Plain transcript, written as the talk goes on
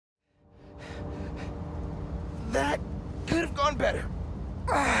That could have gone better.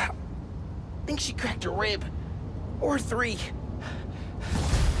 I think she cracked a rib. Or 3.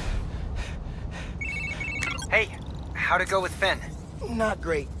 Hey, how'd it go with Finn? Not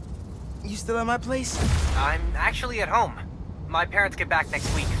great. You still at my place? I'm actually at home. My parents get back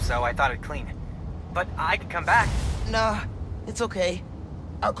next week, so I thought I'd clean. But I could come back. Nah, it's okay.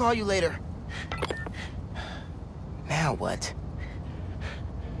 I'll call you later. Now what?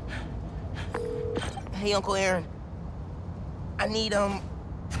 Hey, Uncle Aaron. I need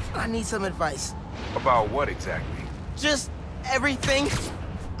some advice. About what exactly? Just everything.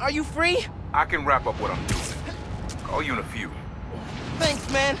 Are you free? I can wrap up what I'm doing. Call you in a few.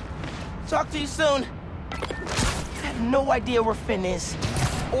 Thanks, man. Talk to you soon. I have no idea where Finn is.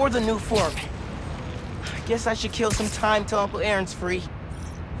 Or the new form. I guess I should kill some time till Uncle Aaron's free.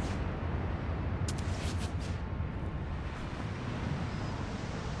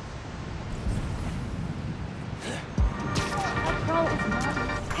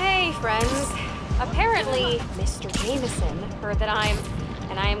 Hey, friends. Apparently, Mr. Jameson heard that I'm,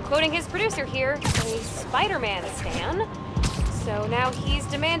 and I am quoting his producer here, a Spider-Man stan. So now he's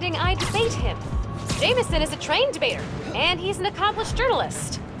demanding I debate him. Jameson is a trained debater, and he's an accomplished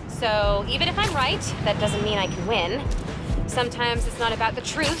journalist. So even if I'm right, that doesn't mean I can win. Sometimes it's not about the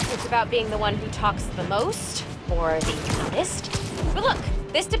truth, it's about being the one who talks the most, or the loudest. But look,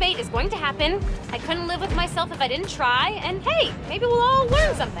 this debate is going to happen. I couldn't live with myself if I didn't try, and hey, maybe we'll all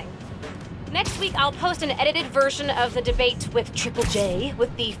learn something. Next week, I'll post an edited version of the debate with Triple J,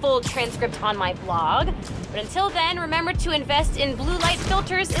 with the full transcript on my blog. But until then, remember to invest in blue light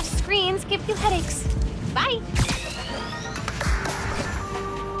filters if screens give you headaches. Bye!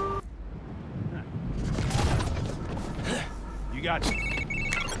 You got you.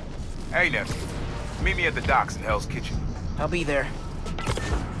 Hey, nephew. Meet me at the docks in Hell's Kitchen. I'll be there.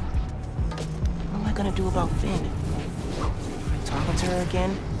 What am I gonna do about Finn? Am I talking to her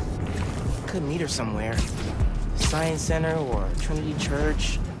again? Could meet her somewhere. Science Center or Trinity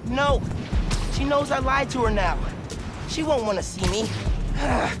Church. No! She knows I lied to her now. She won't want to see me.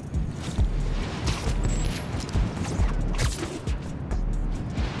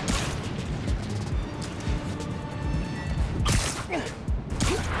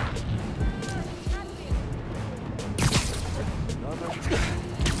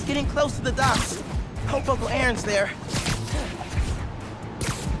 Getting close to the docks. Hope Uncle Aaron's there.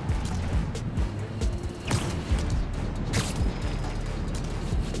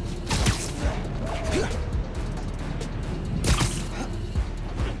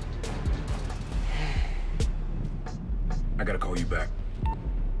 I gotta call you back.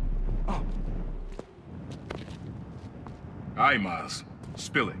 Oh. All right, Miles.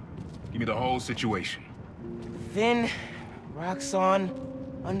 Spill it. Give me the whole situation. Finn, Roxxon,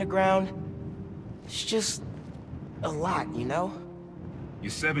 Underground. It's just a lot, you know?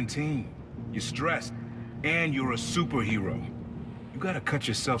 You're 17. You're stressed. And you're a superhero. You gotta cut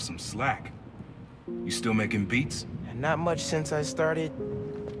yourself some slack. You still making beats? And not much since I started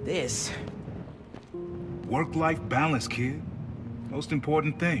this. Work-life balance, kid. Most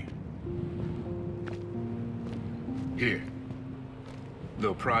important thing. Here.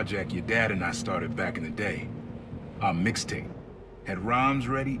 Little project your dad and I started back in the day. Our mixtape. Had rhymes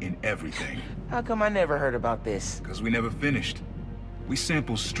ready and everything. How come I never heard about this? Cause we never finished. We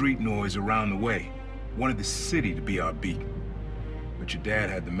sampled street noise around the way. Wanted the city to be our beat. But your dad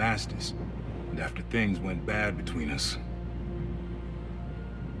had the masters. And after things went bad between us...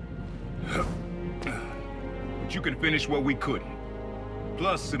 But you can finish what we couldn't.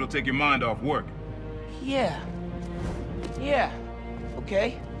 Plus, it'll take your mind off work. Yeah. Yeah.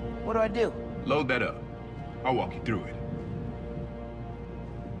 Okay. What do I do? Load that up. I'll walk you through it.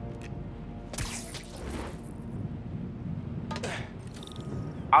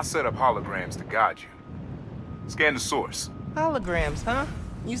 I'll set up holograms to guide you. Scan the source. Holograms, huh?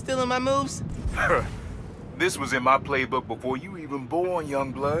 You stealing my moves? This was in my playbook before you even born,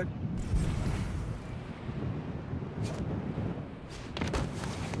 young blood.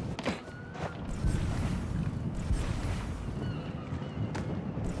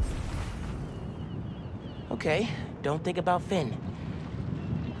 Okay, don't think about Finn.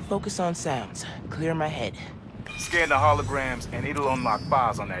 Focus on sounds. Clear my head. Scan the holograms and it'll unlock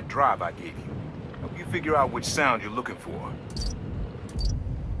files on that drive I gave you. Help you figure out which sound you're looking for.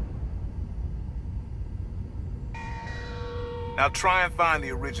 Now try and find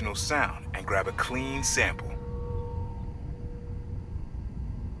the original sound and grab a clean sample.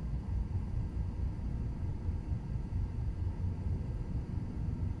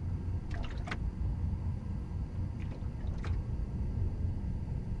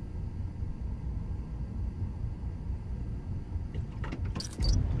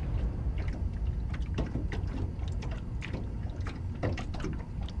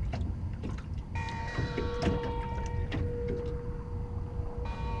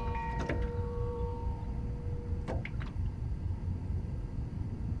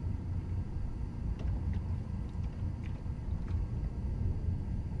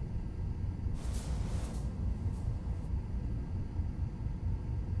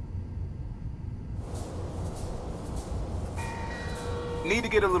 Need to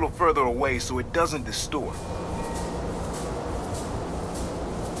get a little further away so it doesn't distort.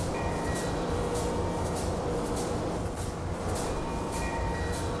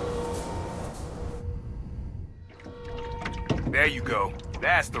 There you go.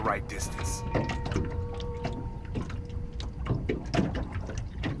 That's the right distance.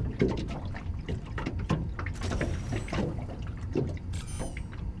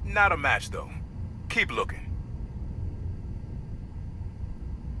 Not a match, though. Keep looking.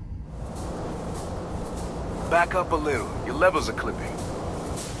 Back up a little. Your levels are clipping.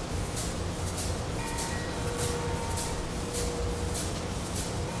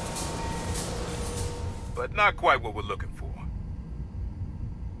 But not quite what we're looking for.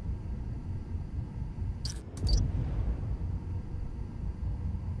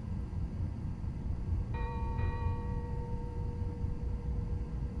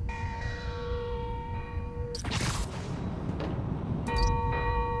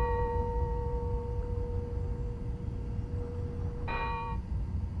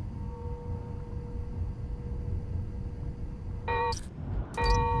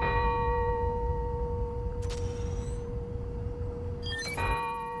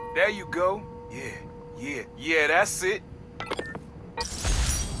 There you go. Yeah, that's it.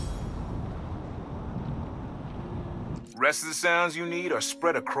 Rest of the sounds you need are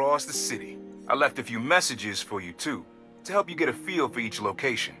spread across the city. I left a few messages for you, too, to help you get a feel for each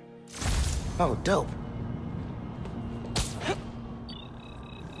location. Oh, dope.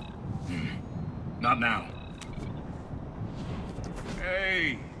 Not now.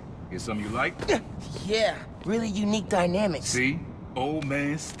 Hey, here's something you like? Yeah, really unique dynamics. See? Old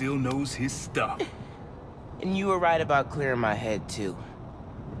man still knows his stuff. And you were right about clearing my head, too.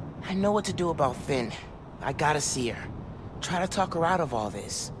 I know what to do about Finn. I gotta see her. Try to talk her out of all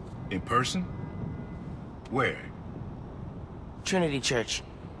this. In person? Where? Trinity Church.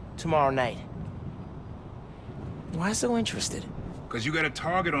 Tomorrow night. Why so interested? 'Cause you got a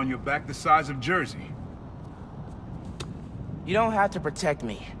target on your back the size of Jersey. You don't have to protect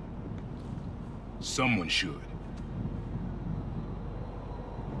me. Someone should.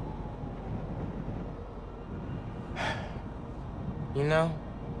 You know,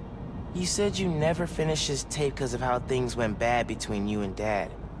 you said you never finished this tape because of how things went bad between you and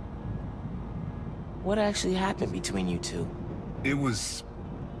Dad. What actually happened between you two? It was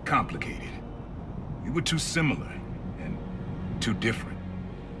complicated. We were too similar and too different.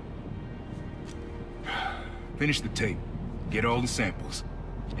 Finish the tape, get all the samples,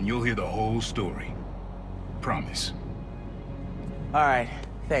 and you'll hear the whole story. Promise. All right,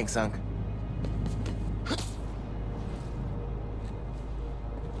 thanks, Unc.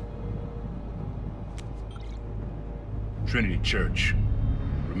 Trinity Church.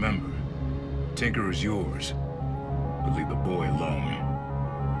 Remember, Tinker is yours, but leave the boy alone.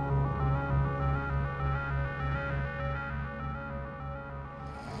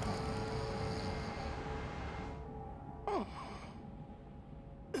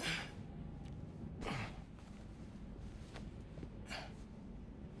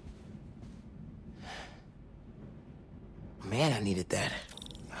 Man, I needed that.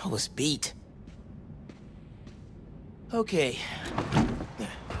 I was beat. Okay.